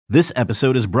This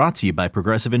episode is brought to you by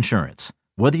Progressive Insurance.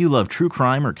 Whether you love true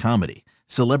crime or comedy,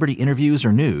 celebrity interviews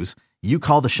or news, you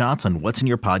call the shots on what's in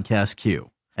your podcast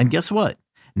queue. And guess what?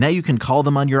 Now you can call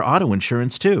them on your auto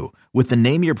insurance too with the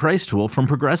Name Your Price tool from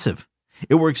Progressive.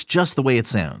 It works just the way it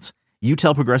sounds. You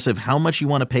tell Progressive how much you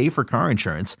want to pay for car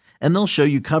insurance, and they'll show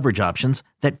you coverage options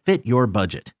that fit your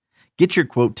budget. Get your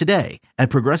quote today at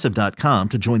Progressive.com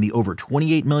to join the over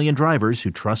 28 million drivers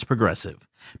who trust Progressive.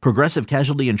 Progressive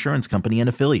Casualty Insurance Company and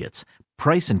Affiliates.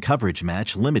 Price and coverage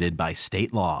match limited by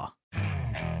state law.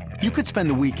 You could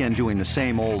spend the weekend doing the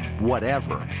same old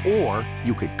whatever, or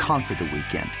you could conquer the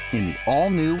weekend in the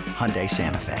all-new Hyundai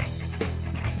Santa Fe.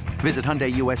 Visit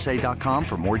HyundaiUSA.com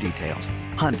for more details.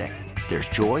 Hyundai, there's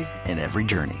joy in every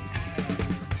journey.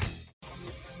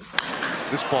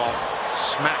 This ball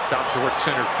smacked out towards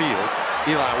center field.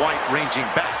 Eli White ranging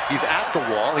back. He's at the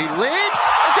wall. He leaps.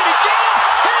 And did he get it?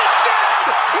 He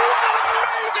did! What an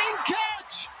amazing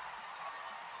catch!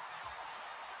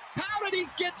 How did he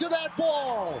get to that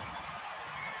ball?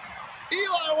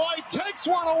 Eli White takes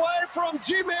one away from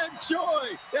Ji-Man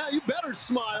Choi. Yeah, you better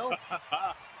smile.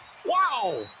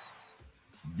 Wow.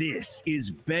 This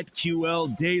is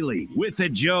BetQL Daily with the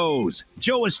Joes,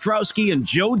 Joe Ostrowski and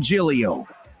Joe Giglio.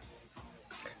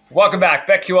 Welcome back.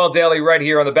 BetQL Daily right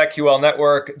here on the BetQL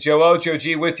Network. Joe O, Joe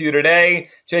G with you today.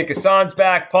 Jake Hassan's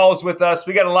back. Paul's with us.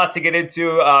 We got a lot to get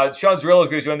into. Sean Zerillo is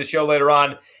going to join the show later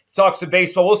on. Talks some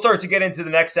baseball. We'll start to get into the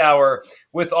next hour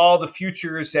with all the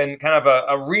futures and kind of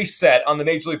a reset on the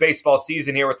Major League Baseball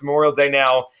season here with Memorial Day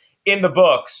now in the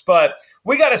books. But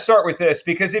we got to start with this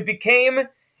because it became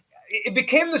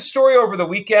the story over the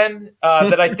weekend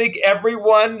that I think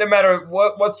everyone, no matter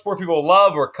what sport people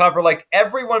love or cover, like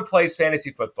everyone plays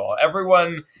fantasy football.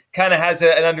 Everyone kind of has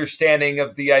an understanding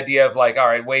of the idea of like, all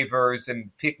right, waivers and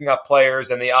picking up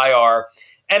players and the IR.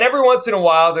 And every once in a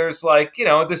while, there's like,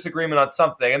 a disagreement on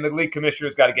something, and the league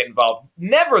commissioner's got to get involved.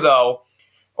 Never, though,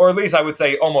 or at least I would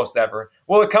say almost never,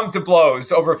 will it come to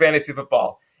blows over fantasy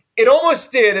football. It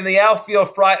almost did in the outfield.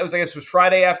 It was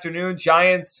Friday afternoon.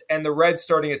 Giants and the Reds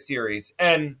starting a series,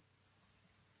 and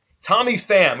Tommy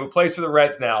Pham, who plays for the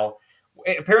Reds now,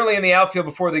 apparently in the outfield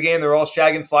before the game, they're all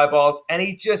shagging fly balls, and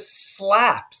he just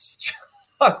slaps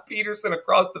Chuck Peterson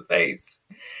across the face.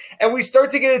 And we start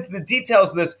to get into the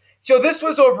details of this. Joe, this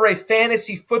was over a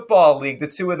fantasy football league the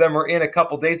two of them were in a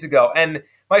couple days ago, and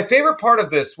my favorite part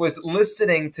of this was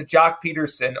listening to Jock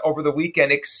Peterson over the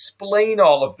weekend explain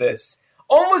all of this.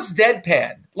 Almost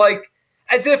deadpan, like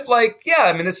as if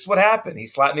this is what happened. He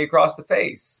slapped me across the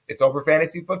face. It's over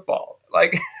fantasy football.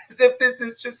 Like as if this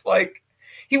is just like,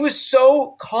 he was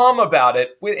so calm about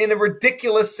it in a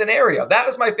ridiculous scenario. That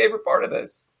was my favorite part of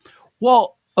this.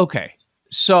 Well, okay.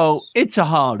 So it's a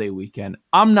holiday weekend.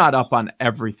 I'm not up on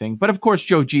everything, but of course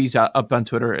Joe G's up on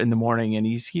Twitter in the morning, and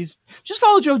he's just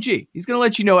follow Joe G. He's going to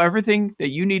let you know everything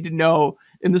that you need to know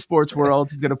in the sports world.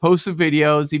 He's going to post some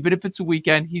videos, even if it's a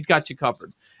weekend, he's got you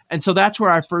covered. And so that's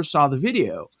where I first saw the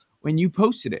video when you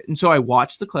posted it. And so I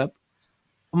watched the clip.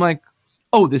 I'm like,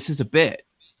 oh, this is a bit.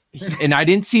 And I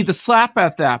didn't see the slap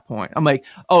at that point. I'm like,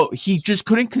 oh, he just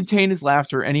couldn't contain his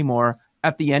laughter anymore.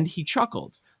 At the end, he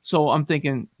chuckled. So I'm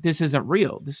thinking, this isn't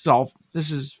real. This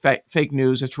is fake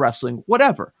news. It's wrestling,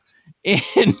 whatever.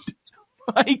 And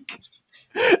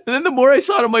and then the more I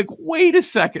saw it, I'm like, wait a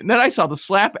second. And then I saw the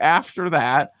slap after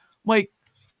that. I'm like,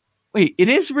 wait, it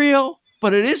is real,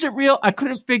 but it isn't real. I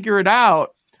couldn't figure it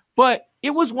out, but it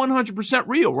was 100%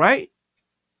 real, right?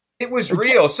 It was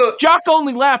real. So Jock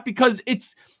only laughed because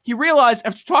he realized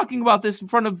after talking about this in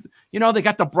front of, they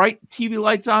got the bright TV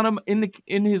lights on him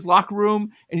in his locker room,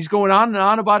 and he's going on and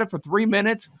on about it for 3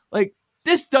 minutes. Like,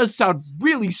 this does sound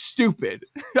really stupid.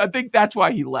 I think that's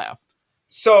why he laughed.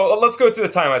 So let's go through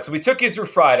the timeline. So we took you through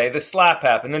Friday, the slap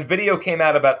happened, then video came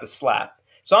out about the slap.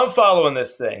 So I'm following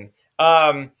this thing.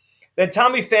 Then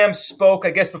Tommy Pham spoke,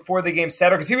 I guess, before the game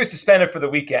Saturday, because he was suspended for the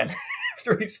weekend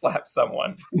after he slapped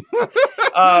someone.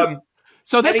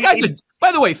 So this guy's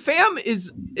by the way, Pham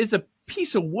is a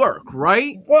piece of work,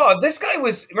 right? Well, this guy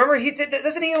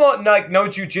doesn't he know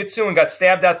jiu-jitsu and got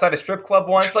stabbed outside a strip club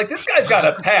once? Like, this guy's got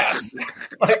a past.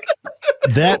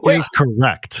 That is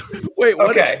correct. Wait,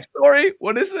 what is the story?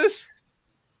 What is this?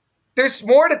 There's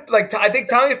more to, I think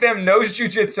Tommy Pham knows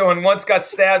jiu-jitsu and once got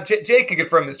stabbed. Jake can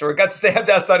confirm the story. Got stabbed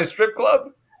outside a strip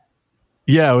club?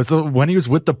 Yeah, it was when he was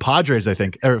with the Padres, I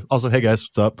think. Also, hey guys,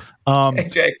 what's up? Hey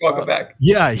Jake, welcome back.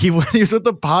 Yeah, when he was with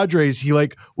the Padres, he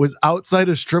was outside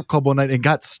a strip club one night and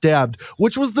got stabbed,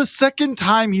 which was the second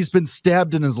time he's been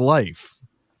stabbed in his life.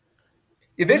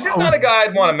 Yeah, this is not a guy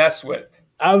I'd want to mess with.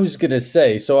 I was gonna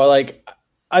say, so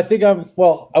I think I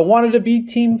wanted to be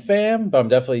Team Pham, but I'm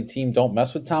definitely Team Don't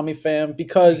Mess with Tommy Pham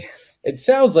because It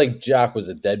sounds like Jock was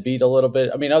a deadbeat a little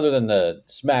bit. I mean, other than the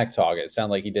smack talk, it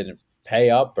sounded like he didn't pay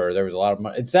up or there was a lot of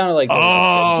money. It sounded like there was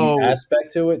a deadbeat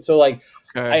aspect to it. So, like,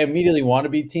 I immediately want to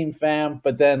be Team Fam,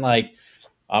 but then, like,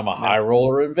 I'm a high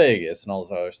roller in Vegas and all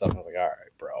this other stuff. I was like, all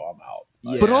right, bro, I'm out.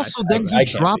 Like, but also, then he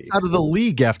dropped out of the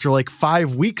league after like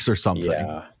 5 weeks or something.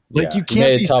 Yeah. Like, you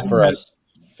can't be tough for us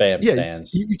fam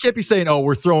stands. You can't be saying, "Oh,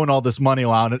 we're throwing all this money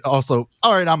around." And also,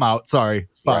 all right, I'm out. Sorry,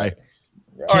 bye. Right.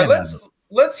 All right,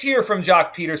 let's hear from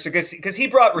Jock Peterson because he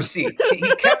brought receipts. He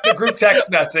kept the group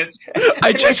text message.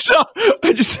 I just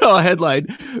saw a headline: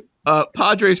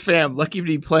 Padres fam lucky to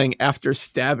be playing after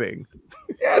stabbing.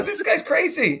 Yeah, this guy's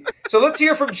crazy. So let's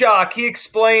hear from Jock. He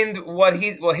explained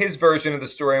his version of the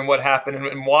story and what happened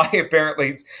and why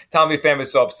apparently Tommy Pham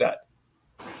is so upset.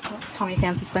 Tommy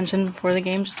Pham suspension before the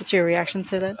game. Just what's your reaction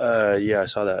to that? Yeah, I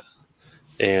saw that,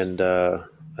 and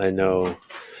I know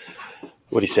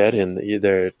what he said, and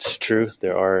it's true.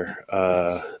 There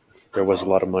was a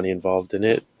lot of money involved in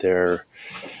it.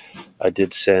 I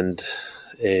did send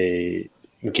a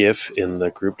GIF in the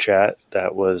group chat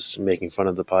that was making fun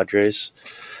of the Padres.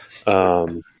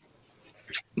 In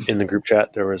the group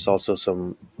chat, there was also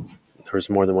there was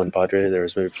more than one Padre. There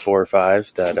was maybe 4 or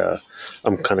 5 that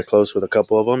I'm kind of close with a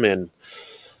couple of them, and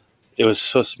it was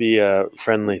supposed to be a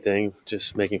friendly thing,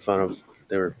 just making fun of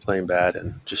they were playing bad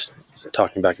and just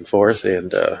talking back and forth.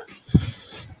 And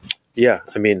yeah,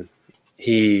 I mean,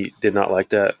 he did not like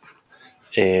that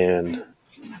and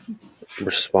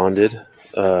responded.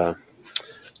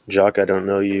 Jock, I don't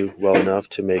know you well enough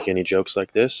to make any jokes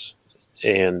like this.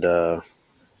 And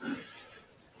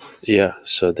yeah,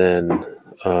 so then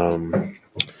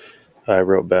I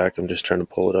wrote back. I'm just trying to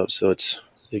pull it up so it's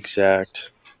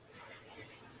exact.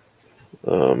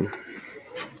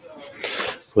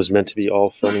 Was meant to be all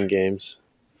fun and games.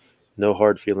 No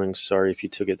hard feelings. Sorry if you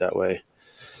took it that way.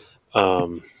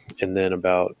 And then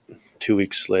about 2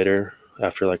 weeks later,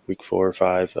 after like week 4 or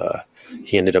 5,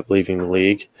 he ended up leaving the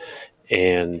league.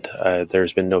 And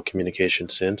there's been no communication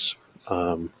since.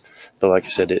 But like I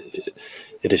said,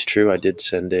 it is true. I did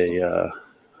send a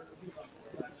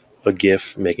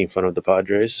GIF making fun of the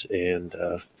Padres. And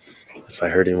if I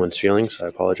hurt anyone's feelings, I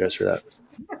apologize for that.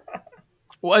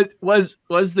 Was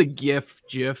the GIF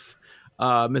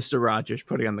Mr. Rogers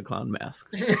putting on the clown mask?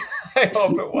 I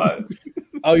hope it was.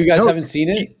 Oh, you guys haven't seen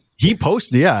it? He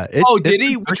posted, yeah. Did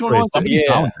he? Which one was it? Somebody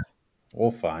found it.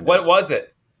 We'll find What was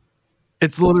it?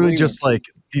 It's literally just like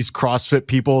these CrossFit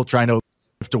people trying to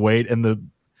lift a weight, and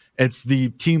it's the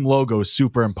team logo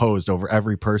superimposed over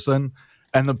every person,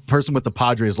 and the person with the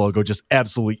Padres logo just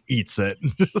absolutely eats it.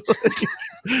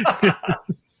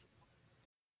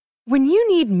 When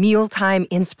you need mealtime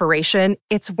inspiration,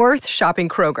 it's worth shopping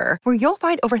Kroger, where you'll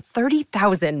find over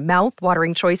 30,000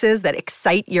 mouth-watering choices that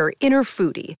excite your inner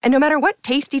foodie. And no matter what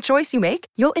tasty choice you make,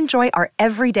 you'll enjoy our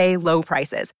everyday low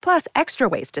prices, plus extra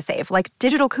ways to save, like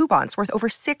digital coupons worth over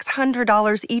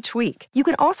 $600 each week. You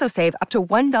can also save up to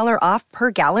 $1 off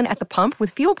per gallon at the pump with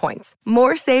fuel points.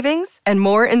 More savings and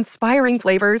more inspiring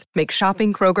flavors make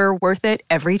shopping Kroger worth it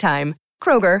every time.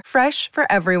 Kroger, fresh for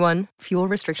everyone. Fuel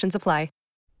restrictions apply.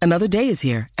 Another day is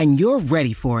here, and you're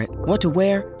ready for it. What to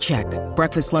wear? Check.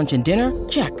 Breakfast, lunch, and dinner?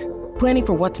 Check. Planning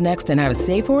for what's next and how to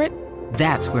save for it?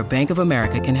 That's where Bank of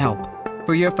America can help.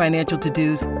 For your financial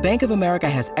to-dos, Bank of America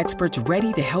has experts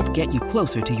ready to help get you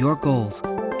closer to your goals.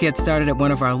 Get started at one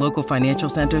of our local financial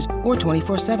centers or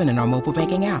 24/7 in our mobile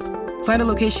banking app. Find a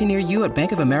location near you at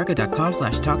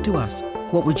bankofamerica.com/talktous.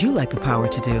 What would you like the power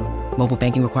to do? Mobile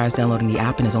banking requires downloading the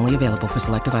app and is only available for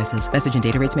select devices. Message and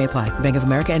data rates may apply. Bank of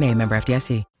America NA, member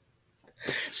FDIC.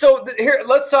 So here,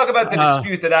 let's talk about the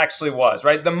dispute that actually was,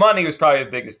 right? The money was probably the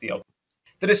biggest deal.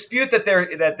 The dispute that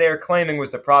they're claiming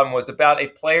was the problem was about a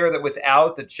player that was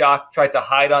out that Jock tried to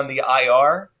hide on the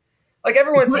IR. Like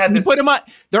everyone's had this.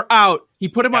 They're out. He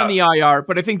put him on the IR,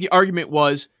 but I think the argument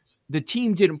was the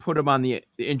team didn't put him on the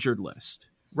injured list,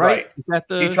 right? Is that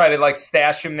he tried to like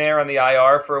stash him there on the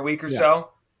IR for a week or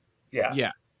so.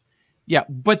 Yeah.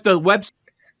 But the website.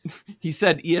 He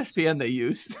said ESPN they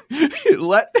used. I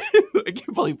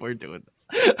can't believe we're doing this.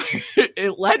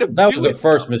 It let him. That was the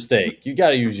first mistake. You got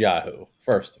to use Yahoo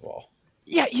first of all.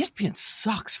 Yeah, ESPN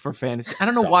sucks for fantasy. I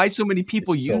don't know why so many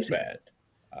people use it.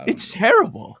 It's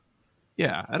terrible.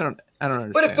 Yeah, I don't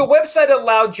understand. But if the website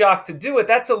allowed Jock to do it,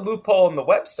 that's a loophole in the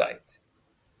website.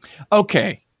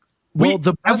 Okay. Well,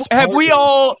 have we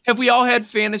all had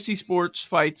fantasy sports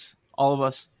fights? All of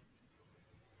us.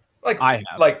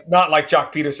 Not like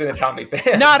Jock Peterson and Tommy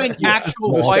Pham. Not an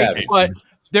actual fight, but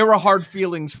there were hard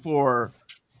feelings for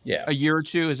a year or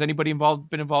two. Has anybody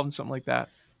been involved in something like that?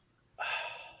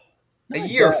 A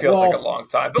year feels like a long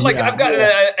time. But, like, I've gotten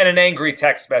an angry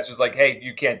text message like, hey,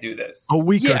 you can't do this. A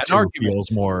week or two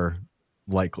feels more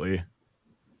likely.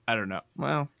 I don't know.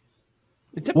 Well,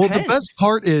 it depends. Well, the best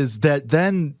part is that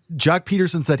then Jock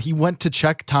Peterson said he went to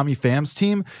check Tommy Pham's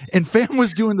team, and Pham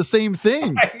was doing the same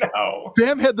thing. I know.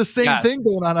 Pham had the same thing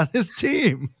going on his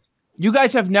team. You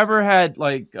guys have never had,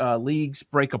 like, leagues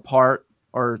break apart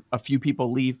or a few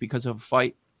people leave because of a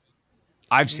fight?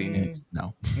 I've seen it.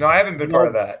 No, I haven't been part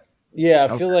of that. Yeah,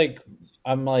 I feel like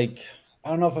I don't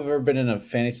know if I've ever been in a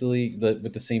fantasy league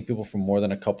with the same people for more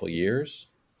than a couple years.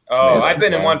 Oh, I've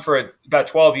been in one for about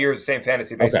 12 years, the same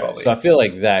fantasy baseball league. So I feel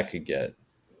like that could get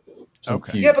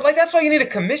Yeah, but like that's why you need a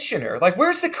commissioner. Like,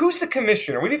 who's the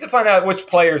commissioner? We need to find out which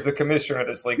player is the commissioner of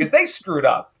this league because they screwed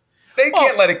up. They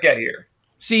can't let it get here.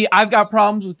 See, I've got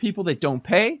problems with people that don't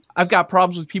pay. I've got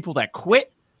problems with people that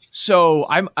quit. So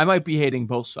I might be hating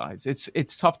both sides.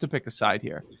 It's tough to pick a side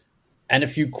here. And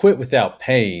if you quit without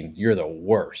paying, you're the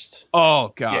worst.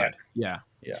 Oh God, yeah.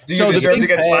 Do you deserve to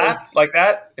get slapped like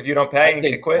that if you don't pay and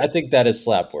get quit? I think that is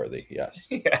slap worthy. Yes.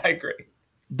 Yeah, I agree.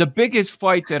 The biggest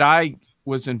fight that I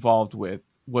was involved with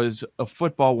was a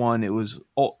football one. It was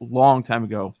a long time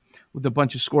ago with a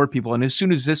bunch of score people. And as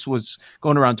soon as this was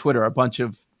going around Twitter, a bunch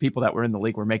of people that were in the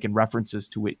league were making references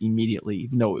to it immediately,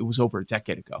 even though it was over a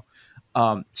decade ago.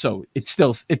 So it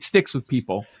sticks with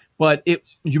people. But you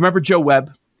remember Joe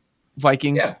Webb,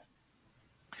 Vikings? Yeah.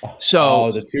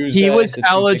 So the Tuesday, he was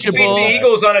eligible. Beat the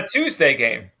Eagles on a Tuesday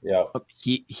game. Yeah.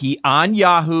 He on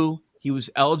Yahoo, he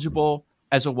was eligible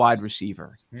as a wide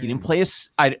receiver. He didn't play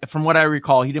from what I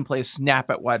recall, he didn't play a snap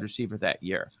at wide receiver that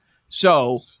year.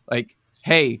 So, like,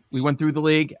 hey, we went through the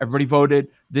league, everybody voted.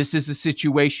 This is the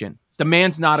situation. The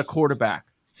man's not a quarterback.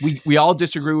 We all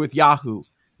disagree with Yahoo.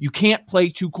 You can't play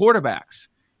two quarterbacks.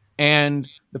 And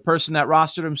the person that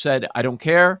rostered him said, I don't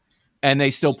care. And they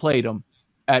still played him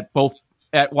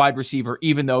at wide receiver,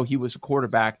 even though he was a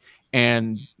quarterback.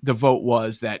 And the vote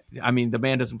was that, I mean, the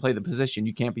man doesn't play the position.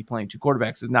 You can't be playing two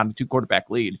quarterbacks. It's not a two quarterback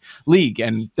league.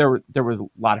 And there was a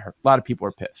lot of people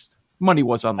were pissed. Money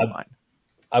was on the line.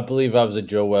 I believe I was a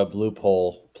Joe Webb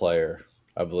loophole player.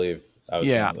 I believe I was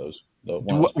one of those.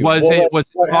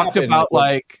 Was it talked about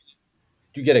like,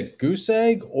 do you get a goose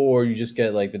egg or you just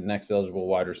get like the next eligible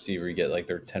wide receiver? You get like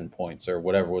their 10 points or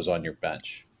whatever was on your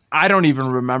bench. I don't even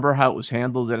remember how it was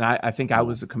handled, and I think I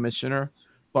was the commissioner.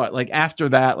 But like after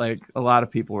that, like a lot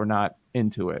of people were not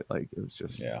into it. Like it was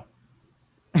just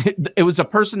it was a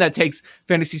person that takes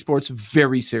fantasy sports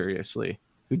very seriously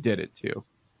who did it too.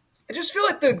 I just feel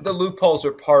like the loopholes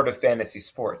are part of fantasy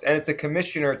sports, and it's the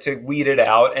commissioner to weed it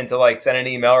out and to like send an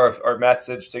email or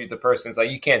message to the person. It's like,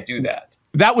 you can't do that.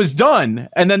 That was done,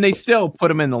 and then they still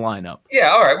put him in the lineup. Yeah,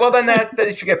 all right. Well, then that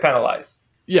should get penalized.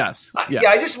 Yes. Yeah.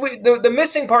 The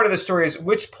missing part of the story is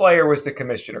which player was the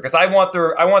commissioner, because I want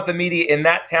the media in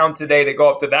that town today to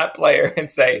go up to that player and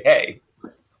say, hey,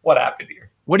 what happened here?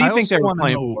 What do you think they were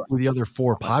playing for? Who the other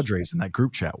four Padres in that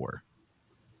group chat were?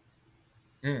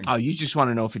 Oh, you just want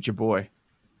to know if it's your boy.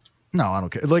 No, I don't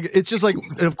care. Like, it's just like,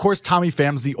 of course, Tommy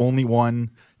Pham's the only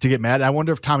one to get mad. I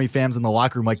wonder if Tommy Pham's in the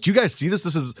locker room like, do you guys see this?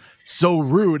 This is so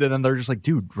rude. And then they're just like,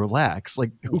 dude, relax.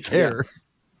 Like, who cares?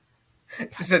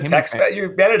 Is it text?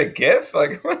 You mad at a GIF?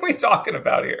 Like, what are we talking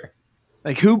about here?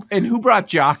 Like, who brought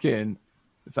Jock in?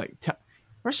 It's like,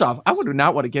 first off, I would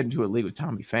not want to get into a league with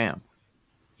Tommy Pham.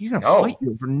 He's gonna fight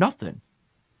you for nothing.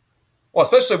 Well,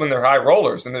 especially when they're high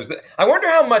rollers, and I wonder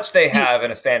how much they have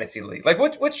in a fantasy league. Like,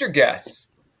 what's your guess?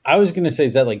 I was gonna say,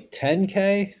 is that like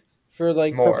 10K for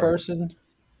like per person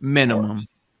minimum? More.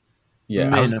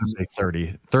 Yeah, I was gonna say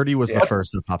 30. 30 was the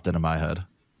first that popped into my head.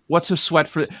 What's a sweat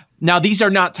for? Now these are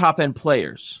not top end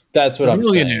players. That's what I'm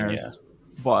saying. Yeah.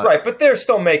 But they're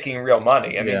still making real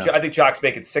money. I mean, I think Jock's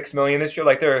making $6 million this year.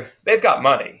 Like they've got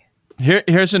money.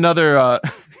 Here's another.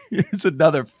 Here's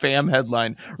another Pham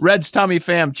headline. Reds Tommy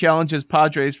Pham challenges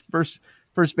Padres first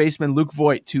baseman Luke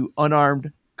Voit to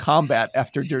unarmed combat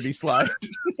after dirty slide.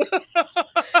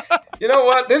 You know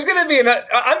what? There's going to be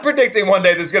I'm predicting one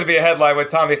day there's going to be a headline with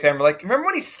Tommy Pham. Like, remember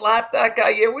when he slapped that guy?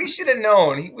 Yeah, we should have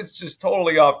known. He was just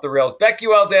totally off the rails.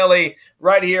 BetQL Daily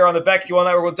right here on the BetQL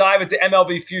Network. We'll dive into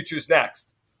MLB futures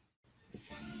next.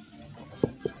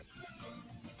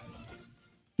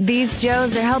 These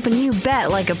Joes are helping you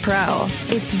bet like a pro.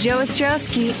 It's Joe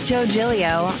Ostrowski, Joe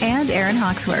Giglio, and Aaron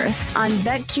Hawksworth on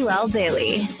BetQL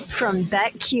Daily from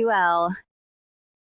BetQL.